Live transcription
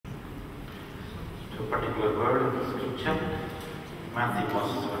to a particular word in the scripture. Matthew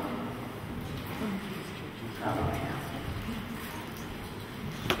was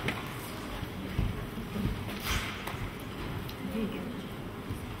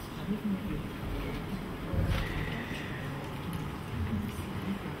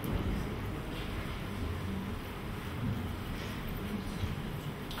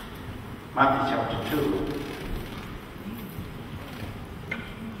Matthew chapter 2.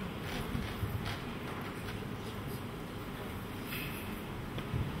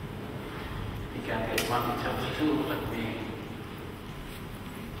 You can get Matthew chapter 2.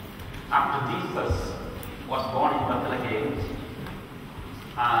 After Jesus was born in Bethlehem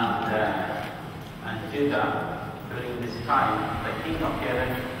and Judah, during this time, the king of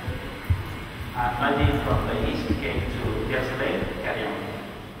Herod and Magi from the east came to Jerusalem, carry on,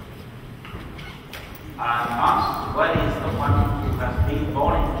 and asked, "Where is the one who has been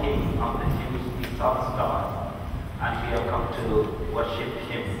born king of the Jews? We saw the star, and we have come to worship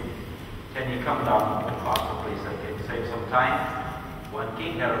him. Can you come down and fast the place again?" Save some time. When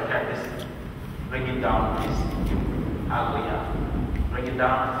King Herod had this, bring it down, please. Hallelujah. Bring it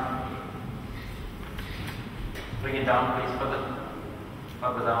down. Bring it down, please.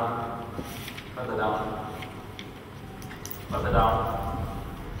 Further down. Further down. Further down.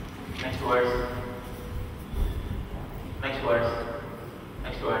 Next verse. Next verse.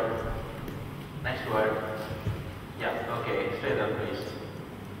 Next word. Next word. Yeah, okay. Stay there, please.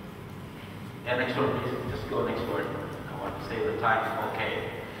 Yeah, next word, please. Just go next word. I want to save the time. Okay.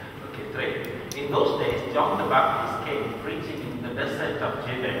 Okay, 3. In those days, John the Baptist came preaching in the desert of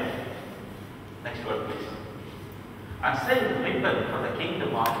Judea. Next word, please. And saying, "Repent, for the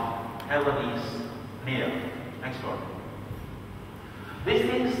kingdom of heaven is near." Next word. This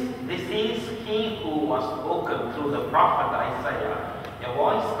is he who was spoken through the prophet Isaiah, a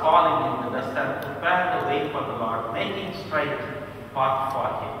voice calling in the desert, "Prepare the way for the Lord, making straight path for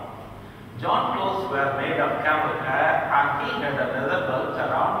him." John's clothes were made of camel hair, and he had a leather belt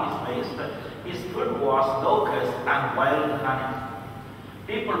around his waist. His food was locusts and wild honey.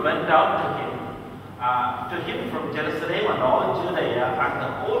 People went out to him from Jerusalem and all Judea and the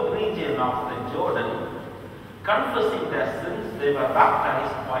whole region of the Jordan. Confessing their sins, they were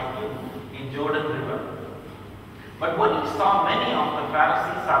baptized by him in Jordan River. But when he saw many of the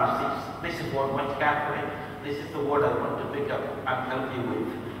Pharisees, Sadducees, this is what much carefully, this is the word I want to pick up and help you with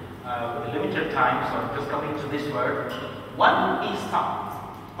limited time, so I'm just coming to this word. When he saw,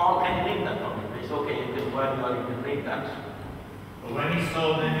 Paul, can you read that for me, please? Okay, you can read that. But when he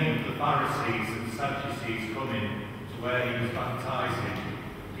saw many of the Pharisees and Sadducees coming to where he was baptizing,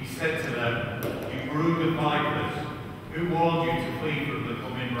 he said to them, "You brood of vipers, who warned you to flee from the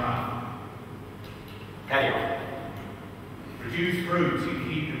coming wrath? Carry on. Produce fruit in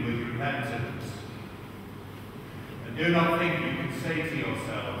keeping with repentance. And do not think you can say to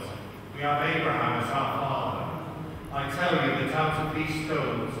yourselves, 'We have Abraham as our father.' I tell you that out of these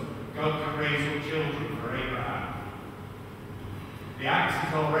stones God can raise up children for Abraham. The axe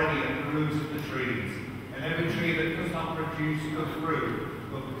is already at the roots of the trees, and every tree that does not produce good fruit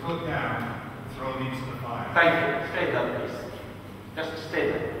will be cut down and thrown into the fire." Thank you. Stay there, please. Just stay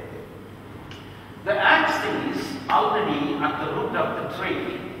there. The axe is already at the root of the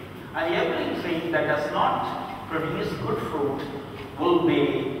tree, and every tree that does not produce good fruit will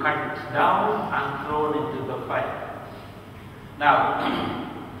be cut down and thrown into the fire. Now,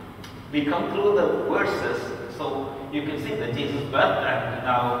 we come through the verses, so you can see that Jesus' birth, and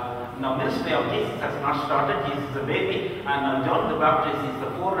now ministry of Jesus has not started. Jesus is a baby, and now John the Baptist is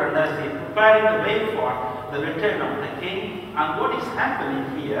the forerunner. He is preparing the way for the return of the King. And what is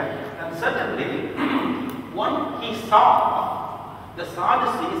happening here? And suddenly, when he saw the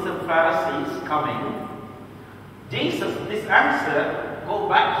Sadducees and Pharisees coming, Jesus, this answer, go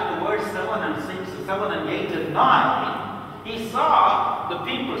back to the verse 7 and 6, 7 and 8 and 9. He saw the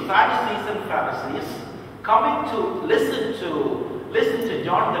people, Sadducees and Pharisees, coming to listen to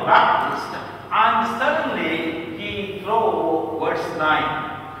John the Baptist, and suddenly he throw verse 9.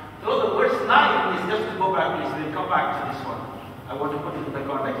 Throw the verse 9, please, just to go back, please. We'll come back to this one. I want to put it in the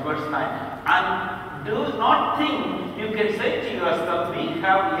context. Verse 9. And do not think you can say to yourself, "We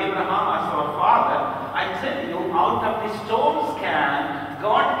have Abraham as our father." I tell you, out of these stones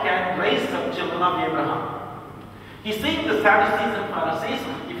God can raise up children of Abraham. He's saying the Sadducees and Pharisees.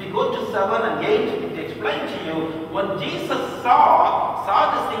 If you go to 7 and 8, it explains to you, when Jesus saw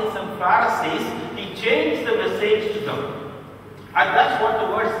Sadducees and Pharisees, he changed the message to them. And that's what the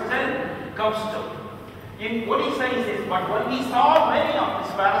verse 10 comes to. What he says is, but when we saw many of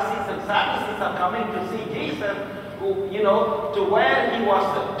these Pharisees and Sadducees are coming to see Jesus, to where he was,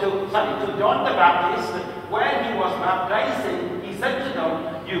 to John the Baptist, where he was baptizing, he said to them,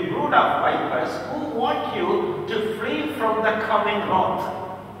 "You brood of vipers, who want you to flee from the coming wrath?"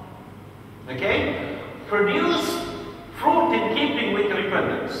 Okay? Produce fruit in keeping with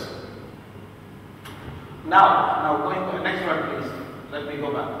repentance. Now going to the next one, please. Let me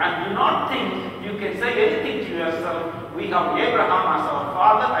go back. And do not think you can say anything to yourself, "We have Abraham as our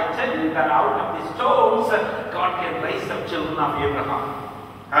father." I tell you that out of the stones, God can raise up children of Abraham.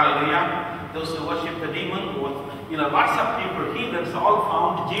 Hallelujah. Those who worship the demon, lots of people, heathens, all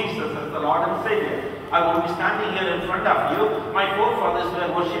found Jesus as the Lord and Savior. I won't be standing here in front of you. My forefathers were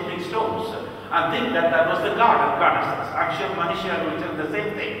worshipping stones and think that was the god and goddesses. I'm sure Manisha will tell the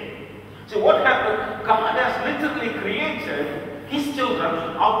same thing. So what happened? God has literally created his children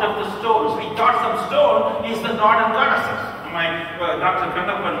out of the stones. We thought some stone is the god and goddesses. Dr.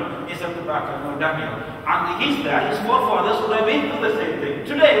 Kandapan is at the back, Daniel. And he's there. His forefathers would have been through the same thing.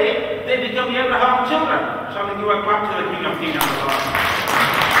 Today, they become Abraham's children. Shall we give a clap to the King of Kings and the Lord?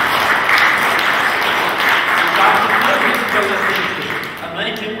 And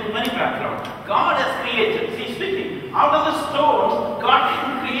many people, many backgrounds. God has created, see, speaking, out of the stones, God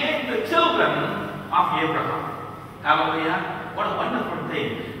can create the children of Abraham. Hallelujah. What a wonderful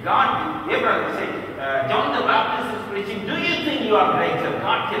thing. Abraham said, John the Baptist is preaching, "Do you think you are greater?"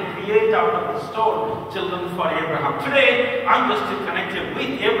 God can create out of the stone children for Abraham. Today, I'm just connected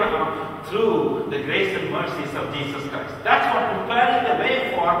with Abraham through the grace and mercies of Jesus Christ. That's what preparing the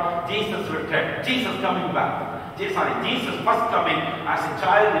way for Jesus' return. Jesus coming back. Jesus first coming as a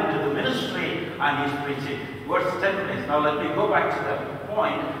child into the ministry, and he's preaching. Verse 10 please. Now let me go back to the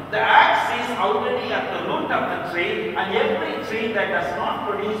point. The axe is already at the root of the tree, and every tree that does not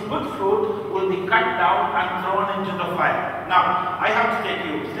produce good fruit will be cut down and thrown into the fire. Now, I have to take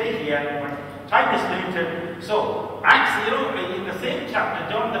you, stay here, but time is limited. So, Acts, in the same chapter,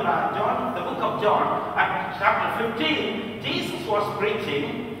 the book of John, at chapter 15, Jesus was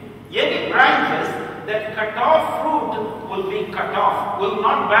preaching, "Any branches that cut off fruit will be cut off, will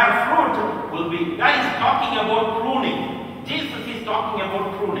not bear fruit, will be..." That is talking about pruning. Jesus is talking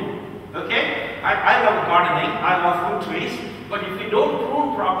about pruning. Okay? I love gardening, I love fruit trees, but if you don't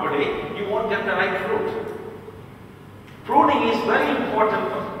prune properly, you won't get the right fruit. Pruning is very important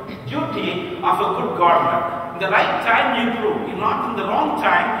duty of a good gardener. In the right time you prune, not in the wrong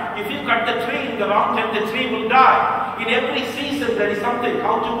time. If you cut the tree in the wrong time, the tree will die. In every season there is something,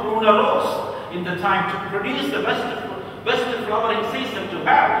 how to prune a rose in the time to produce the best flowering season to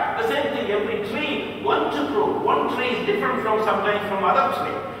have. The same thing, every tree, one to prune. One tree is different sometimes from other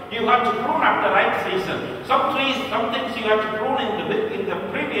tree. You have to prune at the right season. Some trees, some things you have to prune in the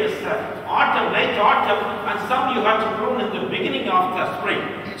previous autumn, late autumn, and some you have to prune in the beginning of the spring.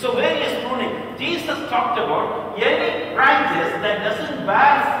 So various pruning. Jesus talked about any branches that doesn't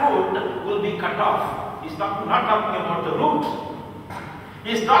bear fruit will be cut off. He's not talking about the root.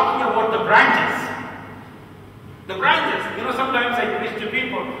 He's talking about the branches. The branches. Sometimes I preach to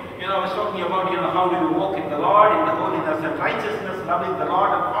people, I was talking about, how do you walk in the Lord, in the holiness and righteousness, loving the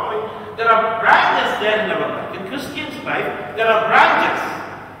Lord and following. There are branches there in our life. In Christian's life, there are branches.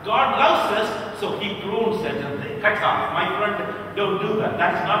 God loves us, so He prunes certain things, cuts off. My friend, don't do that.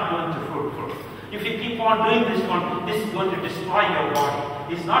 That's not going to fruitful. If you keep on doing this one, this is going to destroy your body.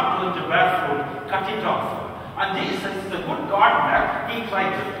 It's not going to bear fruit. Cut it off. And Jesus, the good gardener, He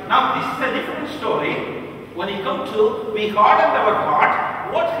tried to. Now, this is a different story. When you come to, we hardened our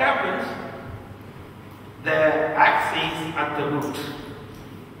heart, what happens? The axe is at the root.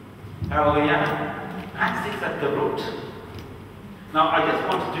 Hallelujah. Axe is at the root. Now, I just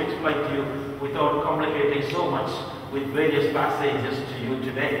wanted to explain to you, without complicating so much with various passages to you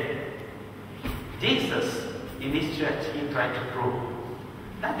today. Jesus, in His church, He tried to prove.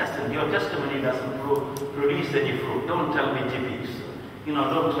 That doesn't, your testimony doesn't produce any fruit. Don't tell me tippies.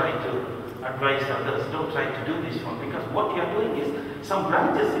 Don't try to advise others. Don't try to do this one, because what you are doing is some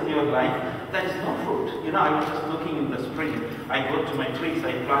branches in your life that is no fruit. I was just looking in the spring. I go to my trees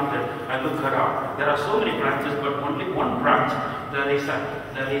I planted. I look around. There are so many branches, but only one branch. There is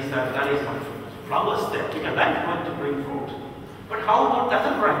some flowers there. Because that's going to bring fruit. But how about the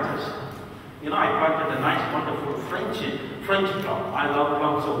other branches? I planted a nice, wonderful French plum. I love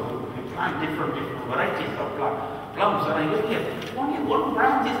plums, so we plant different varieties of plums. And I look at only one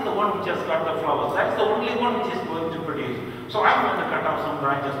branch is the one which has got the flowers. That's the only one which is going to produce. So I'm going to cut off some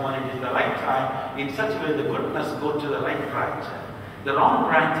branches when it is the right time. In such a way, the goodness go to the right branch. The wrong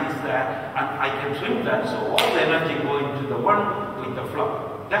branch is there, and I can trim that, so all the energy go into the one with the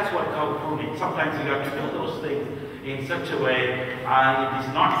flower. That's what called pruning. Sometimes you have to do those things in such a way, it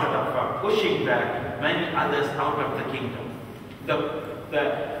is not sort of pushing the many others out of the kingdom. The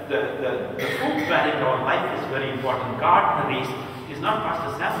fruit bearing of our life is very important. Gardener is not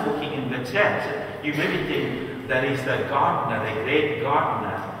Pastor Sam working in the church. You maybe think there is a gardener, a great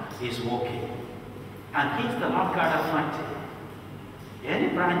gardener is working. And he's the Lord God Almighty. Any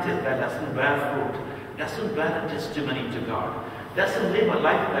branches that doesn't bear fruit, doesn't bear a testimony to God, doesn't live a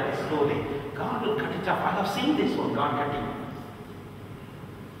life that is holy, God will cut it off. I have seen this one, God cutting.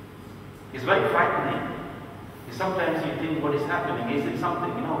 It's very frightening. Sometimes you think what is happening, is it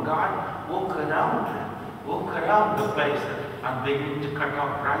something, God walk around the place and begin to cut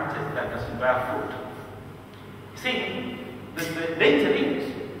off branches that doesn't bear fruit. See, the danger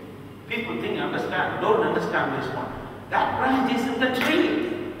is, people don't understand this one. That branch is in the tree.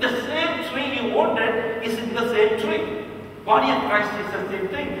 The same tree you wanted is in the same tree. Body of Christ is the same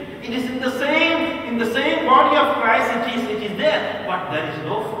thing. It is in the same body of Christ, it is there, but there is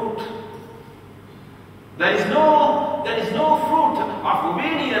no fruit. There is no fruit of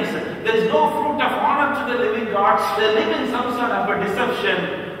obedience. There is no fruit of honor to the living God. They live in some sort of a deception.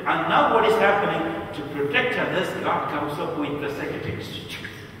 And now what is happening? To protect others, God comes up with the secretaries.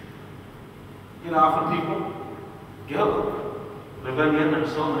 Often people go. Rebellion and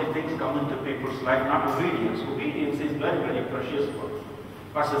so many things come into people's life, not obedience. Obedience is very, very precious for us.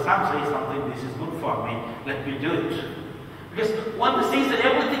 Pastor Sam says something, this is good for me, let me do it. Because when the season,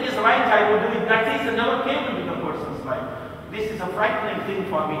 everything is right, I will do it. That season never came into the person's life. This is a frightening thing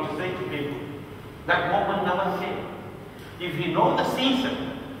for me to say to people. That moment never came. If you know the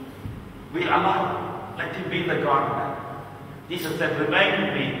season, we allow, let him be the gardener. Jesus said, remain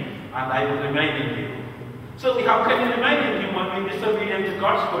in me, and I will remain in you. So how can we remain in him when we disobedient to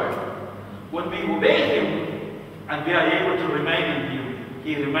God's word? When we obey him, and we are able to remain in him,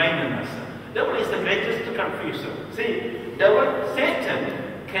 he remains in us. Devil is the greatest confuser. See,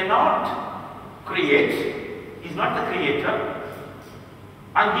 Satan cannot create. He's not the creator.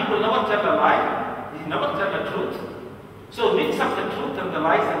 And he will never tell a lie. He never tell the truth. So mix up the truth and the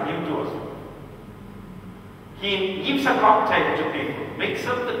lies and give to us. He gives a cocktail to people. Mix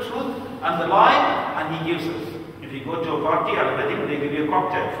up the truth and the lie and he gives us. If you go to a party or a wedding, they give you a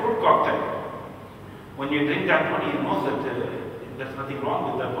cocktail, fruit cocktail. When you drink that one, you know that there's nothing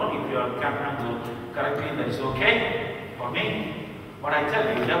wrong with that one. If you can handle correctly, that is okay. For me, what I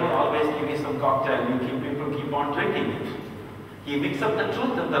tell you, never always give me some cocktail. People keep on drinking it. He mix up the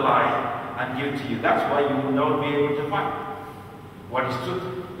truth and the lie and give to you. That's why you will never be able to find what is truth.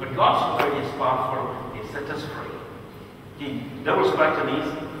 But God's word is powerful. It sets us free. Devil's pattern is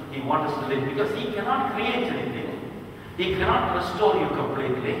he wants us to live because he cannot create anything. He cannot restore you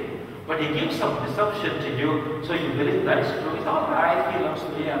completely. But he gives some deception to you, so you believe that is true. It's all right. He loves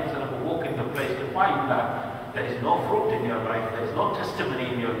me. I'm sort of walk in the place to find that there is no fruit in your life. There is no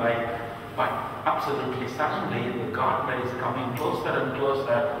testimony in your life. But absolutely suddenly, the gardener is coming closer and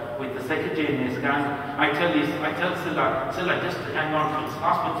closer with the secretary in his hand. I tell Silla, just hang on to his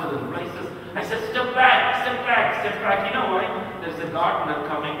hospital and places. I said, step back, step back, step back. You know why? There's a gardener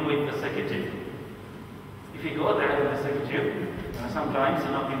coming with the secretary. If you go there with the secretary, sometimes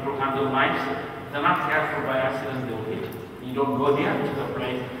people handle knives. They're not careful by accident, they will hit. You don't go there to the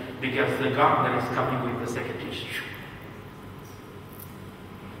place because the gardener is coming with the secretary.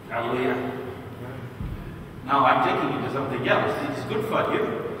 Hallelujah. Now I'm taking you to something else. It is good for you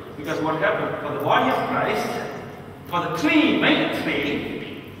because what happened for the body of Christ, for the tree, main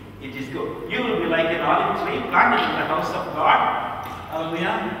tree, it is good. You will be like an olive tree planted in the house of God.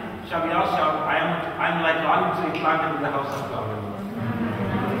 Hallelujah. Shall we all shout, I'm like an olive tree planted in the house of God.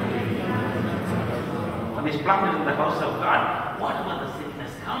 When it's planted in the house of God, whatever the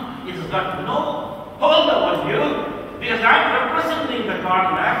sickness comes, it has got no hold on you. Because I'm representing the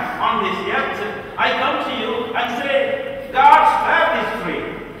gardener on this earth. I come to you and say, God, spare this tree.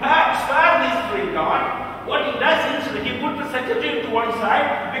 Spare this tree, God. What he does is he put the secretary to one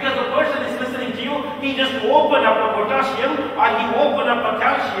side because the person is listening to you. He just open up a potassium or he open up a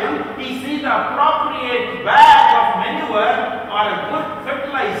calcium. He sees the appropriate bag of manure or a good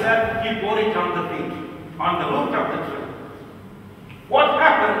fertilizer. He pour it on the feet, on the root of the tree. What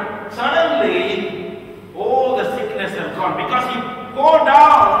happened? Suddenly, all the sickness has gone because he poured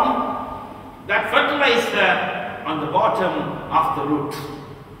down that fertilizer on the bottom of the root.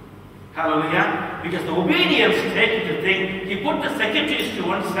 Hallelujah. Because the obedience taken to thing, he put the secretaries to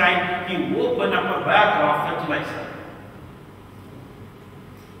one side, he opened up a bag of fertilizer.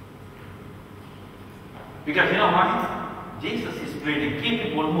 Because you know why? Jesus is pleading, keep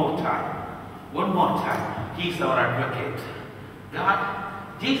it one more time. One more time. He's our advocate.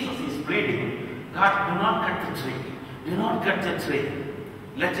 God, Jesus is pleading, God, do not cut the tree. Do not cut the tree.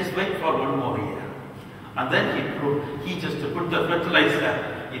 Let us wait for 1 more year. And then he just to put the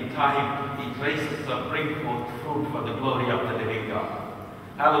fertilizer in time, he traces and bring forth fruit for the glory of the living God.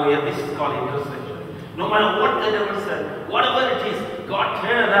 Hallelujah. This is called intercession. No matter what the devil said, whatever it is, God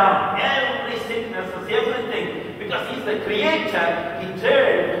turned around every sickness, everything, because He's the Creator.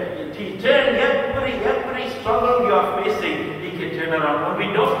 He turned every struggle you are facing. He can turn around. When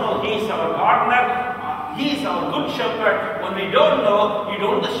we don't know He is our gardener, He is our good shepherd. When we don't know, you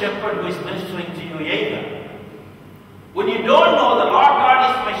don't the shepherd who is ministering to you either. When you don't know the Lord God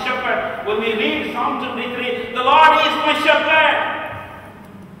is my shepherd, when we read Psalm 23, the Lord is my shepherd.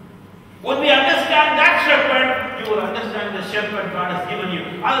 When we understand that shepherd, you will understand the shepherd God has given you.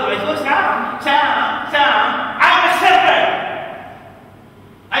 Otherwise, oh Sam, I'm a shepherd.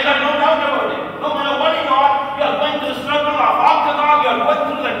 I got no doubt about it. No matter what you are going through the struggle of alcohol, you are going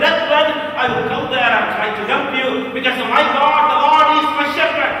through the deathbed, I will come there and try to help you because my God, the Lord is my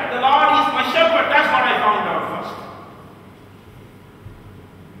shepherd. The Lord is my shepherd. That's what I found out first.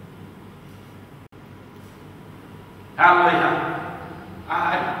 Hallelujah.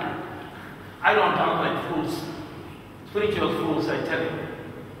 I don't talk like fools, spiritual fools, I tell you.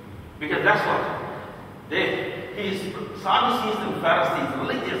 Because that's what Sadducees and Pharisees,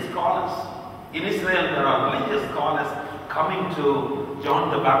 religious scholars. In Israel, there are religious scholars coming to John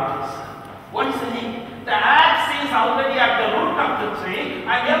the Baptist. What is saying? The axe is already at the root of the tree,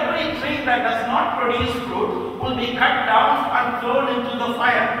 and every tree that does not produce fruit will be cut down and thrown into the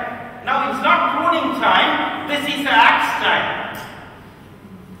fire. Now it's not pruning time, this is the axe time.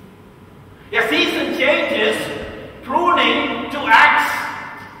 A season changes, pruning to axe.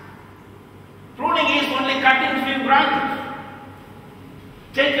 Pruning is only cutting few branches.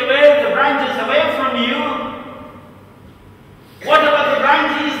 Take away the branches away from you. Whatever the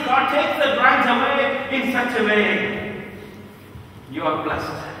branch is, God takes the branch away in such a way. You are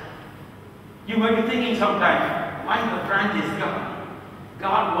blessed. You may be thinking sometimes, why the branch is gone?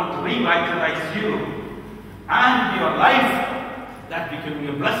 God wants to revitalize you and your life. That can be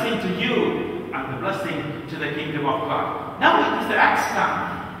a blessing to you and a blessing to the kingdom of God. Now it is the axe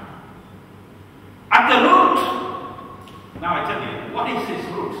time. At the root. Now I tell you, what is this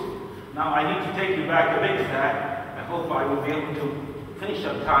root? Now I need to take you back a bit there. I hope I will be able to finish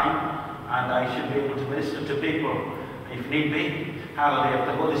on time and I should be able to minister to people if need be. Hallelujah, if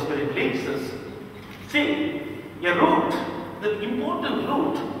the Holy Spirit leads us. See, a root, the important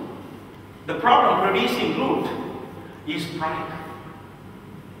root, the problem producing root is pride.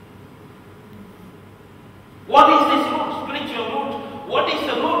 What is this root? Spiritual root. What is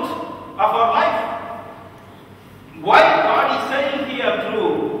the root of our life? Why God is saying here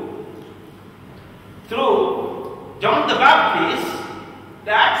through John the Baptist,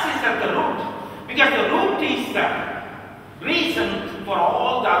 the axe is at the root. Because the root is the reason for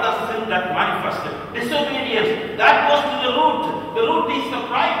all the other sin that manifested. Disobedience, that goes to the root. The root is the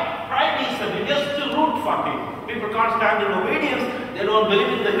pride. Pride is the biggest root for people. People can't stand in obedience. They don't believe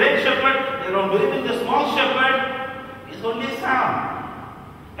in the great shepherd. They don't believe in the small shepherd. It's only a son.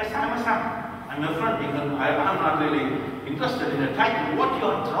 Yes, I'm a son. I'm a friend. Even I'm not really interested in a title. What you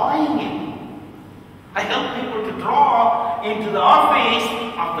are drawing in. I help people to draw into the office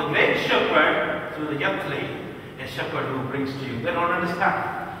of the great shepherd through the earthly, a shepherd who brings to you. They don't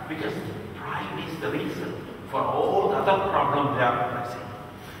understand. Because pride is the reason for all the other problems they are facing.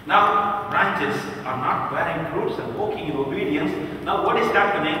 Now, branches are not bearing fruits and walking in obedience. Now, what is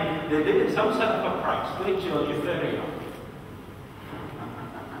happening? They live in some sort of a pride, spiritual euphoria.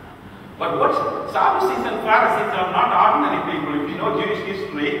 But what Sadducees and Pharisees are not ordinary people. If you know Jewish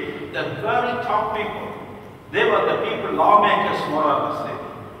history, the very top people. They were the people, lawmakers, more or less.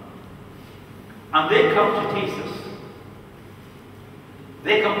 And they come to Jesus.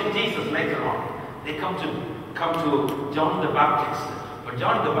 They come to Jesus later on. They come to John the Baptist. But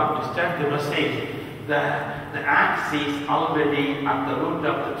John the Baptist tells the message that the axe is already at the root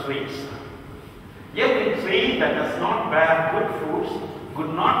of the trees. Every tree that does not bear good fruits,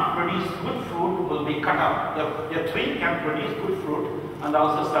 could not produce good fruit, will be cut out. The tree can produce good fruit and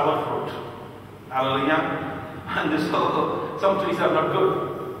also sour fruit. Hallelujah. And so some trees are not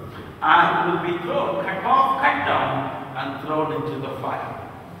good. And will be thrown, cut off, cut down, and thrown into the fire.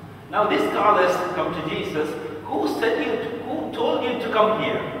 Now these scholars come to Jesus. Who told you to come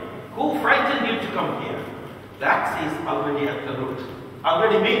here? Who frightened you to come here? The axe is already at the root.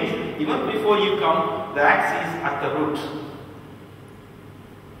 Already means, even before you come, the axe is at the root.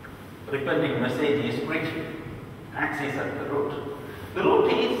 Repenting message is preaching. Axe is at the root. The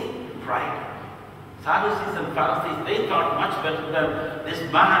root is pride. Sadducees and Pharisees, they thought much better than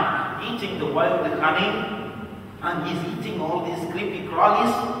this man eating the wild honey. And he's eating all these creepy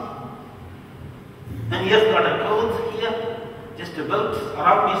crawlies. And he has got a clothes here, just a belt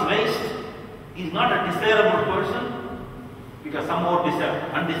around his waist. He's not a desirable person, because some more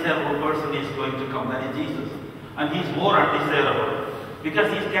undesirable person is going to come, that is Jesus. And he's more undesirable,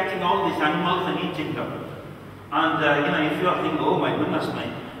 because he's catching all these animals and eating them. And if you are thinking, oh my goodness,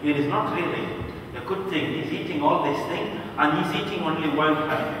 it is not really a good thing. He's eating all these things, and he's eating only wild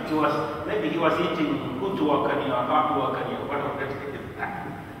honey. Maybe he was eating kutuwakani or katuwakani or whatever it is.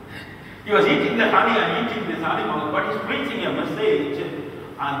 He was eating the honey and eating this animal, but he's preaching a message,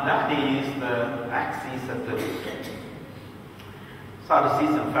 and that is the axis of the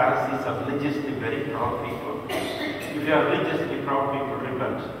Sadducees and Pharisees are religiously very proud people. If you are religiously proud people,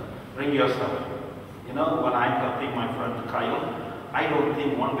 repent. Bring yourself. When I'm helping my friend Kyle, I don't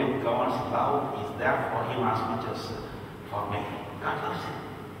think one bit God's love is there for him as much as for me. God loves him.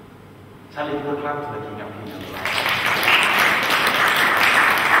 Shall we give a clap to the King of Kings and Lord?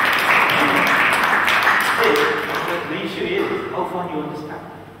 The issue is, how far you understand?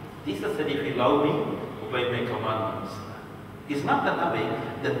 Jesus said, if you love me, obey my commandments. It's not the loving,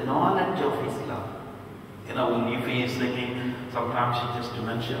 the knowledge of his love. If he is singing, sometimes he just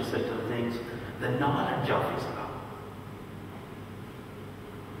mentions certain things. The knowledge of his love.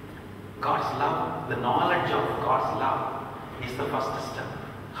 God's love, the knowledge of God's love is the first step.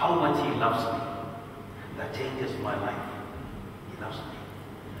 How much he loves me. That changes my life. He loves me.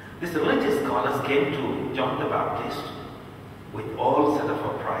 These religious scholars came to John the Baptist with all set of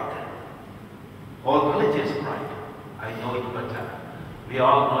a pride. All religious pride. I know it better. We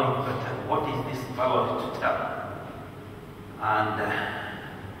all know it better. What is this fellow to tell? And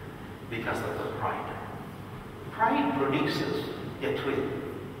because of the pride. Pride produces a tree.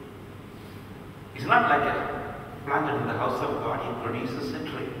 It's not like a planted in the house of God. It produces a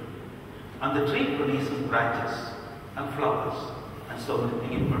tree. And the tree produces branches and flowers and so many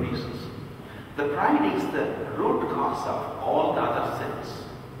things it produces. The pride is the root cause of all the other sins.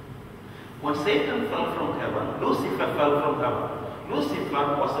 When Satan fell from heaven, Lucifer fell from heaven. Lucifer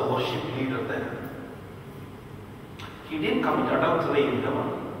was a worship leader there. He didn't commit adultery in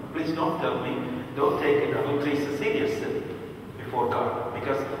heaven. Please don't tell me, don't take adultery as a serious sin before God.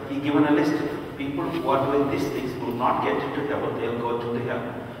 Because he given a list of people who are doing these things will not get into heaven, they'll go to the hell.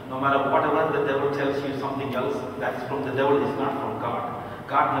 No matter whatever the devil tells you something else, that's from the devil, is not from God.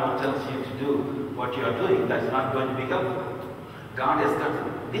 God never tells you to do what you are doing, that's not going to be helpful. God has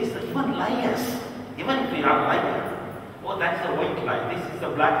got this, even liars, even if we are liars, oh that's a white lie, this is a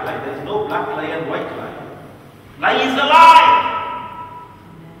black lie, there is no black lie and white lie. Lie is a lie!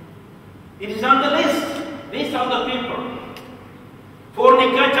 It is on the list. These are the people.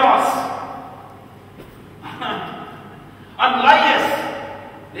 Fornicators and liars,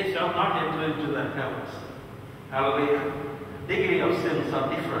 they shall not enter into the heavens. Hallelujah. Degree of sins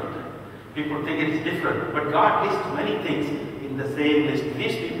are different. People think it is different, but God lists many things in the same list.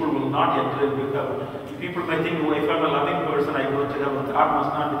 These people will not enter into heaven. People may think, oh, if I'm a loving person, I go to heaven.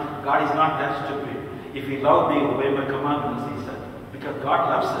 God is not that stupid. If he loved me, obey my commandments, he said. Because God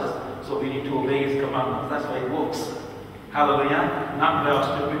loves us, so we need to obey his commandments. That's why it works. Hallelujah. Not by our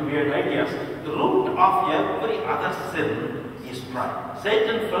stupid, weird ideas. The root of every other sin is pride.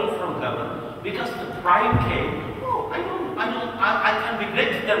 Satan fell from heaven because the pride came. Oh, I can be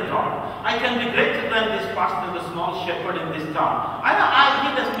greater than God. I can be greater than this pastor, the small shepherd in this town.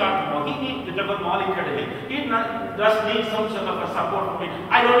 He does not know. He needs the double Mall Academy. He does need some sort of a support from me.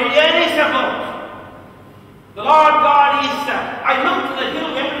 I don't need any support. The Lord God is, I look to the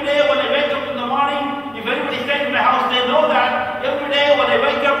hill every day when I wake up in the morning. If anybody stays in my house, they know that. Every day when I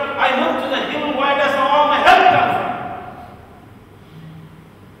wake up, I look to the hill where does all my help come from.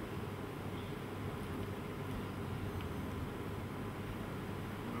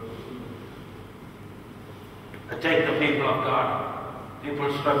 I take the people of God,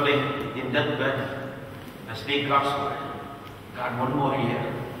 people struggling in deathbed, and speak God's word. God, one more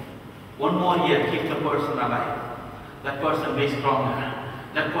year. One more year, keep the person alive. That person be stronger.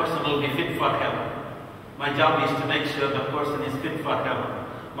 That person will be fit for heaven. My job is to make sure the person is fit for heaven.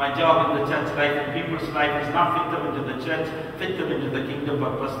 My job in the church life and people's life is not fit them into the church, fit them into the kingdom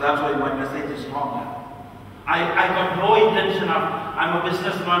purpose. That's why my message is stronger. I got no intention of, I'm a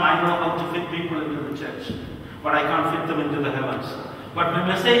businessman, I know how to fit people into the church. But I can't fit them into the heavens. But my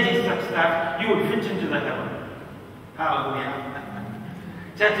message is such that you would fit into the heaven. Hallelujah.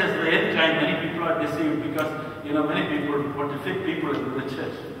 Churches, the end time, many people are deceived because, many people want to fit people into the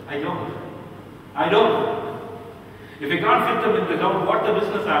church. I don't. If you can't fit them into heaven, what the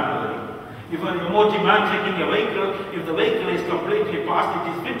business I'm doing? If an MOT man taking a vehicle, if the vehicle is completely passed, it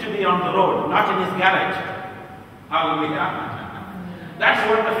is fit to be on the road, not in his garage. Hallelujah. That's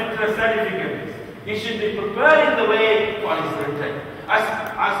what the fitness certificate is. He should be preparing the way for his return.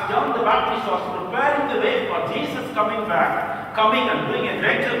 As John the Baptist was preparing the way for Jesus coming and doing a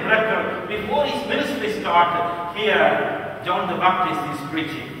greater miracle before his ministry started, here John the Baptist is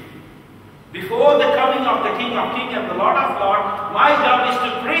preaching. Before the coming of the King of Kings and the Lord of Lords, my job is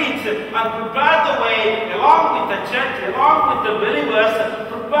to preach and prepare the way along with the church, along with the believers,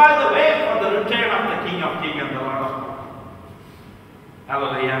 prepare the way for the return of the King of Kings and the Lord of Lords.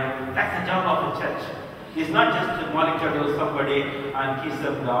 Hallelujah. That's the job of the church. It's not just to mollycoddle somebody and kiss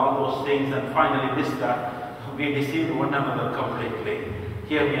them all those things and finally this, that. We deceive one another completely.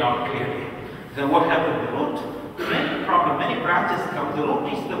 Hear me out clearly. Then what happened? The root, many branches come. The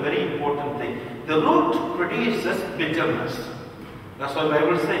root is the very important thing. The root produces bitterness. That's why the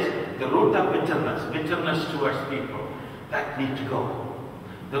Bible says the root of bitterness towards people that need to go.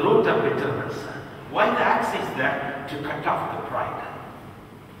 The root of bitterness. Why the axe is there? To cut off the pride.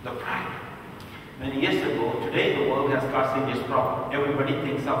 The pride. Many years ago, today the world has got serious problem. Everybody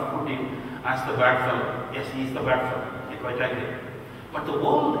thinks of Putin as the bad fellow. Yes, he is the bad fellow. I quite agree. But the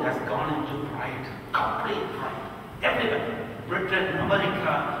world has gone into pride. Complete pride. Everywhere. Britain,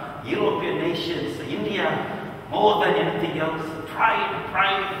 America, European nations, India, more than anything else. Pride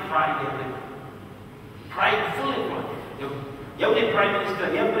everywhere. Pride, fully pride. Every prime minister,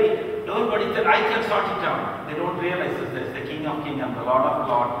 everybody said, I can sort it out. They don't realize that there is the King of Kings and the Lord of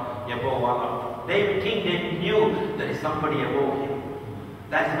Lords above all. King David knew there is somebody above him.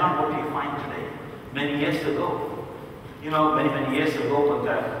 That is not what we find today. Many years ago, many years ago,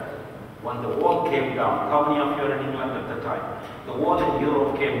 when the wall came down, how many of you are in England at the time? The wall in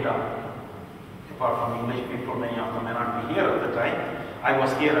Europe came down. Apart from English people, many of them may not be here at the time. I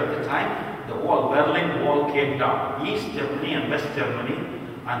was here at the time. The Berlin Wall came down. East Germany and West Germany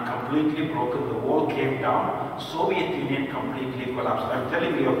and completely broken. The wall came down. Soviet Union completely collapsed. I'm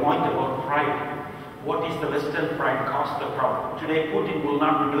telling you a point about pride. What is the Western pride caused the problem? Today Putin will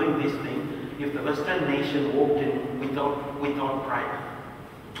not be doing this thing if the Western nation walked in without pride.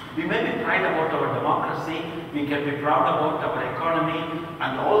 We may be proud about our democracy, we can be proud about our economy,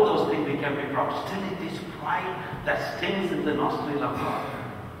 and all those things we can be proud. Still it is pride that stings in the nostril of God.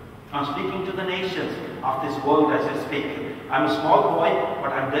 I'm speaking to the nations of this world as I speak. I'm a small boy,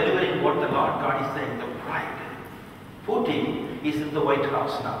 but I'm delivering what the Lord God is saying, the pride. Putin is in the White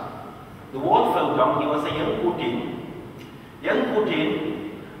House now. The wall fell down. He was a young Putin,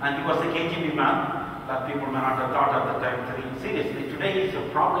 and he was a KGB man. That people may not have thought at the time. Seriously, today is a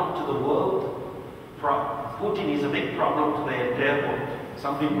problem to the world. Putin is a big problem to the entire world.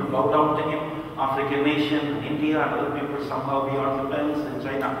 Some people bow down to him, African nation, India, and other people somehow beyond the fence in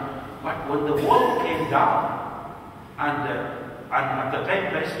China. But when the wall came down, and at the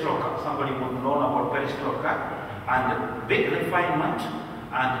time perestroika, somebody would have known about perestroika, and big refinement,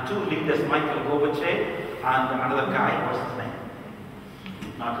 and two leaders, Michael Gorbachev and another guy, what's his name?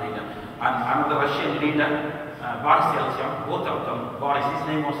 Not leader. And another Russian leader, Boris Yeltsin, both of them, his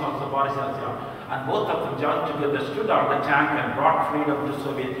name was also Boris Yeltsin, and both of them joined together, stood on the tank and brought freedom to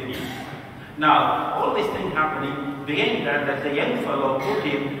Soviet Union. Now, all this thing happening, behind that the young fellow,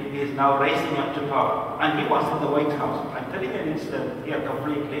 Putin, is now rising up to power. And he was in the White House. I'm telling you an incident here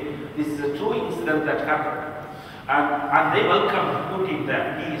completely. This is a true incident that happened. And they welcomed Putin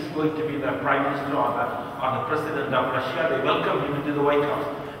there. He is going to be the Prime Minister or the President of Russia. They welcomed him into the White House.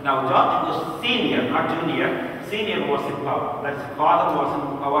 Now, George Bush Senior, not Junior, Senior was in power. That's his father was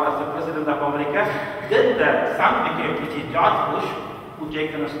in power as the President of America. Then the son became, which is George Bush, who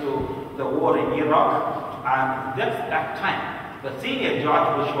taken us to the war in Iraq. And that's that time. The senior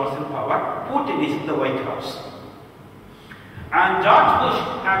George Bush was in power. Putin is in the White House. And George Bush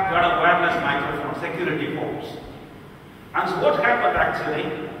had got a wireless microphone, security phones. And so what happened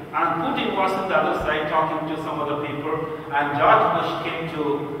actually, and Putin was on the other side talking to some other people, and George Bush came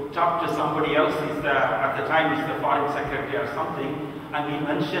to talk to somebody else, at the time he's the foreign secretary or something, and he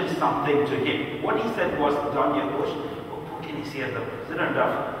mentioned something to him. What he said was, John Bush, Putin is here, the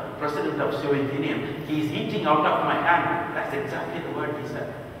President of Soviet Union, he is eating out of my hand. That's exactly the word he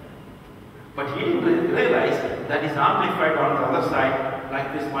said. But he didn't realize that is amplified on the other side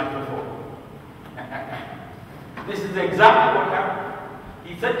like this microphone. This is exactly what happened.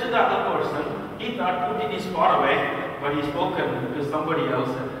 He said to the other person, he thought Putin is far away, but he's spoken to somebody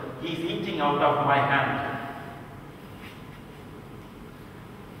else. He's eating out of my hand.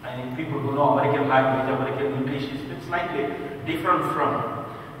 And people who know American language, American English, it's slightly different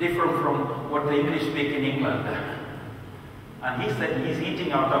from what the English speak in England. And he said, he's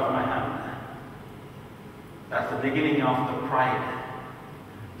eating out of my hand. That's the beginning of the pride.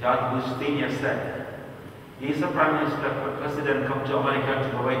 George Bush Senior said, He is a Prime Minister, President, come to America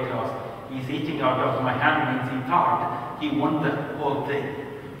to the White House. He's eating out of my hand means he thought he won the whole thing.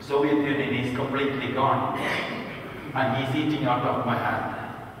 Soviet Union is completely gone. And he's eating out of my hand.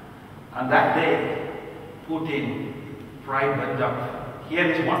 And that day, Putin, pride went up. Here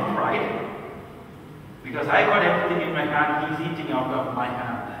is one pride. Because I got everything in my hand, he's eating out of my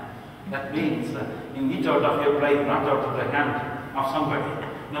hand. That means you eat out of your plate, not out of the hand of somebody.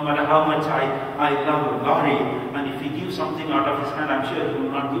 No matter how much I love Laurie, and if he gives something out of his hand, I'm sure he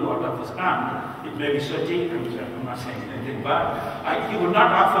will not give out of his hand. It may be sweaty, I'm not saying anything bad. He would not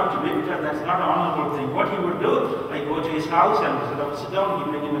offer to me because that's not an honorable thing. What he would do, I go to his house and sit down,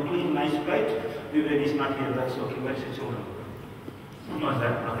 he bring him a clean, nice plate. When he's not here, that's okay. Where's your children? What's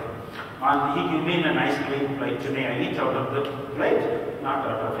that? Okay. And he give me a nice clean plate today. I eat out of the plate, not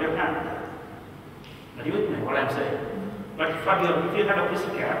out of your hand. Are you with me? What I'm saying? But if you had a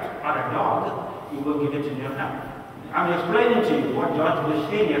pussycat or a dog, you will give it in your hand. I'm explaining to you what George Bush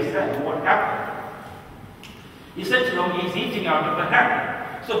Sr. said, what happened. He said, he's eating out of the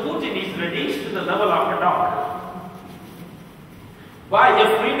hand. So Putin is reduced to the level of a dog by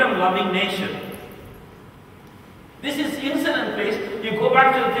a freedom-loving nation. This is incident-based. You go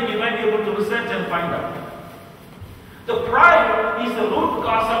back to the thing, you might be able to research and find out. The pride is the root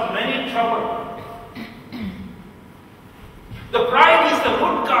cause of many trouble. The pride is the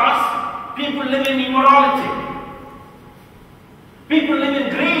root cause. People live in immorality. People live in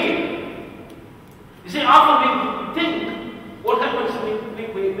greed. You see, often we think, what happens?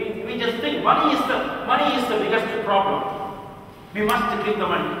 We just think money is the biggest problem. We must give the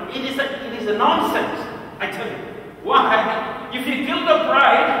money. It is a nonsense. I tell you. Why? If you kill the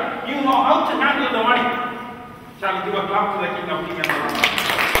pride, you know how to handle the money. Shall we give a clap to the King of Kings and the Lord?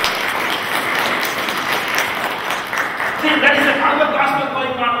 See, there is another gospel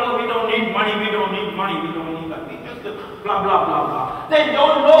going on. Oh, we don't need money, we don't need money, we don't need that. We just blah, blah, blah, blah. They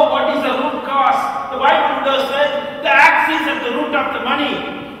don't know what is the root cause. The Bible does say the axe is at the root of the money.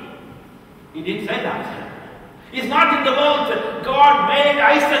 He didn't say that. It's not in the world. God made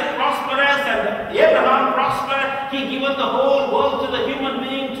Isaac prosperous and Abraham prosper. He given the whole world to the human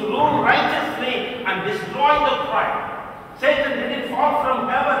being to rule righteously and destroy the pride. Satan didn't fall from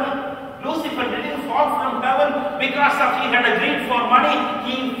heaven. Lucifer didn't fall from heaven because he had a greed for money.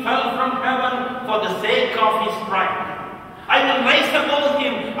 He fell from heaven for the sake of his pride. I will rise above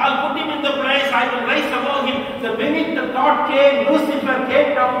him. I'll put him in the place. I will rise above him. The minute the thought came, Lucifer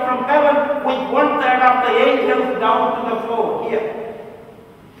came down from heaven with 1/3 of the angels down to the floor. Here.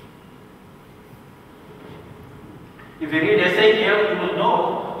 If you read Ezekiel, you will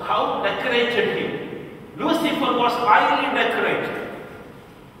know how decorated him. Lucifer was highly decorated.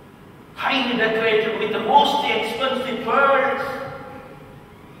 Highly decorated with the most expensive pearls.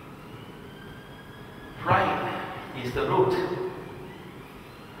 Pride is the root.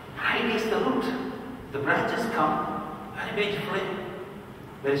 Pride is the root. The branches come very beautifully.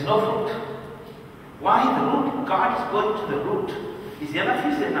 There is no fruit. Why the root? God is going to the root. Is enough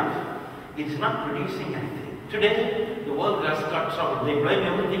is enough. It is not producing anything. Today, the world has got trouble. They blame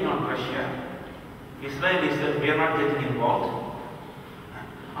everything on Russia. Israel said, we are not getting involved.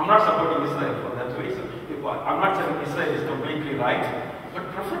 I'm not supporting Israel for that reason. I'm not saying Israel is completely right,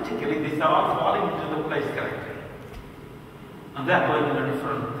 but prophetically these are all falling into the place correctly. And they are going in a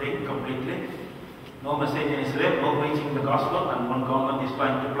different thing completely. No message in Israel, no preaching the gospel, and one government is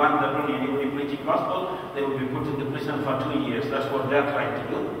trying to plant that only anybody preaching gospel, they will be put in the prison for 2 years. That's what they are trying to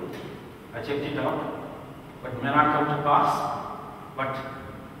do. I checked it out, but it may not come to pass. But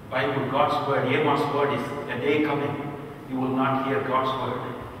Bible, God's word, Amos' word is a day coming. You will not hear God's word.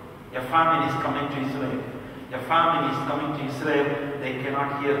 A famine is coming to Israel. A famine is coming to Israel. They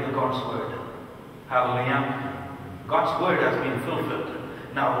cannot hear the God's word. Hallelujah. God's word has been fulfilled.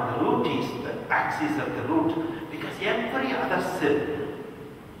 Now the root is, the axe is at the root, because every other sin,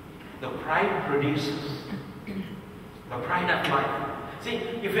 the pride produces. The pride of life. See,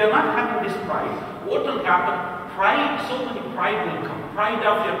 if you are not having this pride, what will happen? Pride, so many pride will come. Pride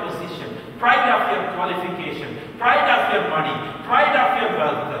of your position, pride of your qualification, pride of your money, pride of your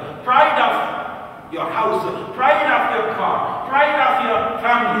wealth, pride of your house, pride of your car, pride of your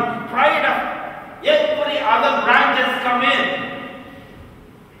family, pride of every other branches come in.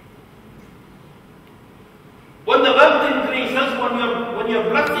 When the wealth increases, when your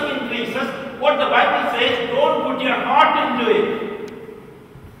blessing increases, what the Bible says, don't put your heart into it.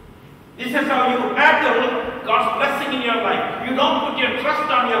 This is how you handle God's blessing in your life. You don't put your trust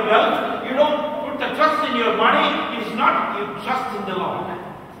on your wealth. You don't put the trust in your money. It's not you trust in the Lord.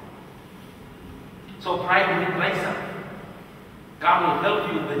 So pride will rise up. God will help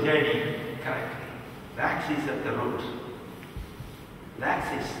you with the journey correctly. The axe is at the root. The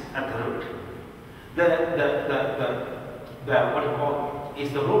axe is at the root. The what you call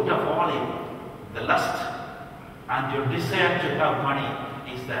is the root of all evil. The lust and your desire to have money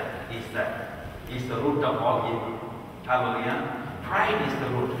is the root of all evil. Hallelujah. Pride is the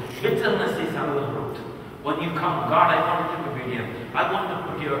root. Bitterness is another root. When you come, God, I want to be obedient. I want to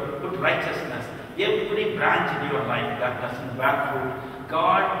put righteousness. Every branch in your life that doesn't bear fruit,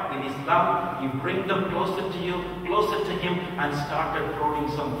 God, in His love, you bring them closer to you, closer to Him, and started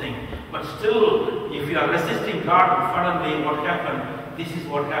pruning something. But still, if you are resisting God, suddenly what happened? This is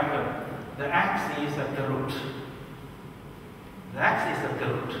what happened. The axe is at the root. The axe is at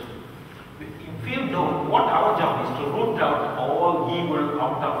the root. If you know what our job is to root out all evil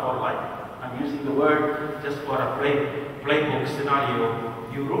out of our life. I'm using the word just for a playbook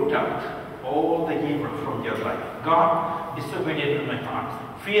scenario. You root out all the evil from your life. God, disobedient in my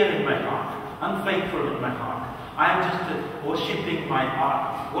heart, fear in my heart, unfaithful in my heart. I am just worshipping my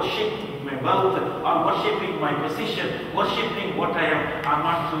heart, worshipping my wealth, or worshipping my position, worshipping what I am. I'm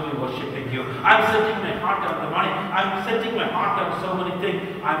not truly worshipping you. I'm setting my heart on the money. I'm setting my heart on so many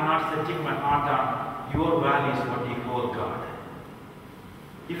things. I'm not setting my heart on your values, what you call God.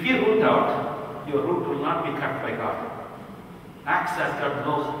 If you root out, your root will not be cut by God. Axe has got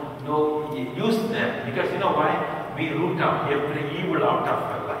no use there, because you know why? We root out every evil out of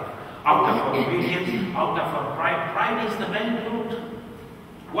our life, out of our obedience, out of our pride. Pride is the main root.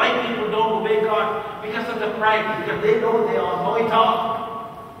 Why people don't obey God? Because of the pride, because they know they all know it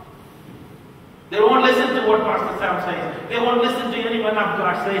all. They won't listen to what Pastor Sam says. They won't listen to anyone of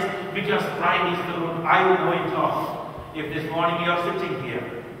God says, because pride is the root. I will know it all. If this morning you are sitting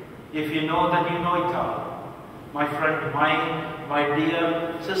here, if you know that you know it all, my friend, my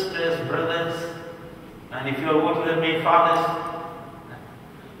dear sisters, brothers, and if you are older than me, fathers,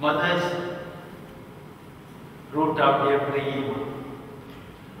 mothers, root out every evil.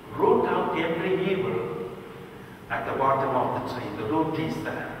 Root out every evil at the bottom of the tree. The root is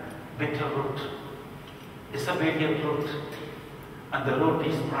the bitter root, disobedient root, and the root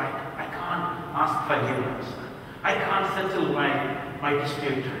is pride. I can't ask forgiveness. I can't settle my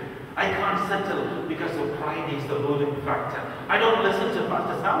dispute. I can't settle because the pride is the ruling factor. I don't listen to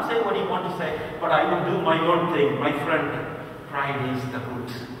Pastor Sam say what he wants to say, but I will do my own thing. My friend, pride is the root.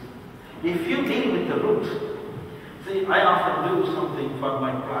 If you deal with the root, see, I often do something for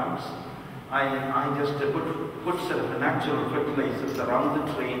my plants. I just put sort of natural fertilizers around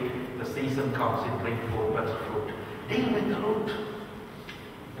the tree. The season comes, it brings forth better fruit. Deal with the root.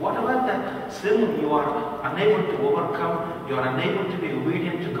 Whatever that sin you are unable to overcome, you are unable to be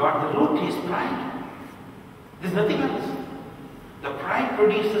obedient to God, the root is pride. There's nothing else. The pride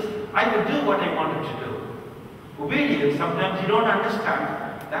produces, I will do what I wanted to do. Obedience, sometimes you don't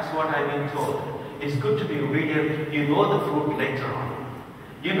understand. That's what I've been told. It's good to be obedient. You know the fruit later on.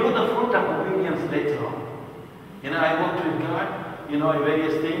 You know the fruit of obedience later on. I worked with God, in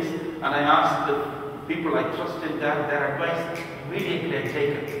various things, and I asked the people I trusted their advice. Immediately I take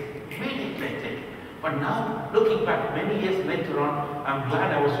it. Immediately I take it. But now, looking back many years later on, I'm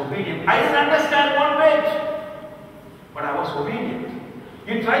glad I was obedient. I didn't understand one bit, but I was obedient.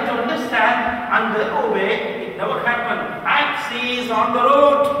 You try to understand and then obey, it never happened. Axe is on the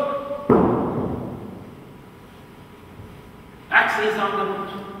road. Axe is on the road.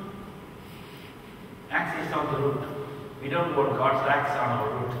 Axe is on the road. We don't want God's axe on our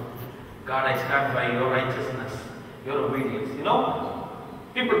road. God, I stand by your righteousness, your obedience.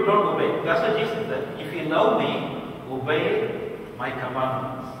 People don't obey. That's what Jesus said. If you love me, obey my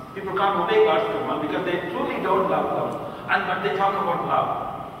commandments. People can't obey God's command because they truly don't love God. But they talk about love.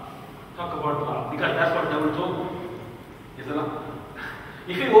 Talk about love. Because that's what the devil told me. He said,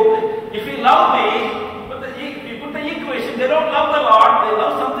 if you love me, if you put the equation, they don't love the Lord, they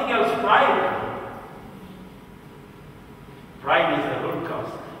love something else, pride. Pride is the root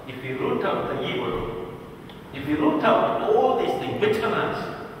cause. If you root out the evil, if you root out all these things, bitterness,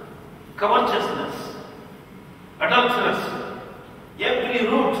 covetousness, adulteress, every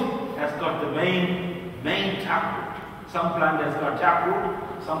root has got the main taproot. Some plant has got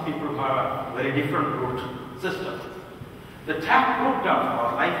taproot, some people have a very different root system. The taproot of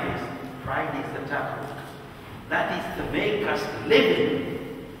our life is pride is the taproot. That is to make us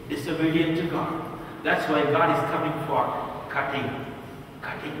living disobedient to God. That's why God is coming for cutting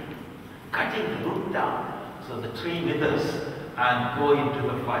the root down so the tree withers and go into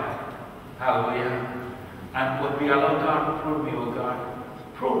the fire. Hallelujah. And when we allow God to prune me, oh God,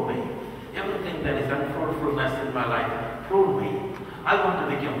 prune me. Everything that is unfruitfulness in my life, prune me. I want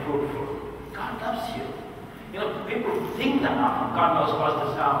to become fruitful. God loves you. You know, people think that God knows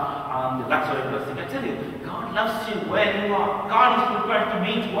pastors now, that's what it was. I tell you, God loves you where you are. God is prepared to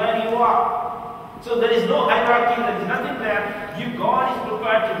meet where you are. So there is no hierarchy, there is nothing there. God is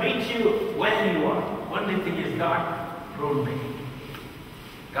prepared to meet you where you are. Only thing is, God, prune me.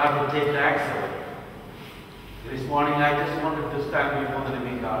 God will take the axe away. This morning I just wanted to stand before the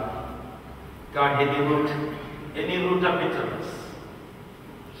living God. God, any root of bitterness,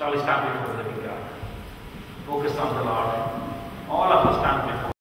 shall we stand before the living God? Focus on the Lord. All of us stand before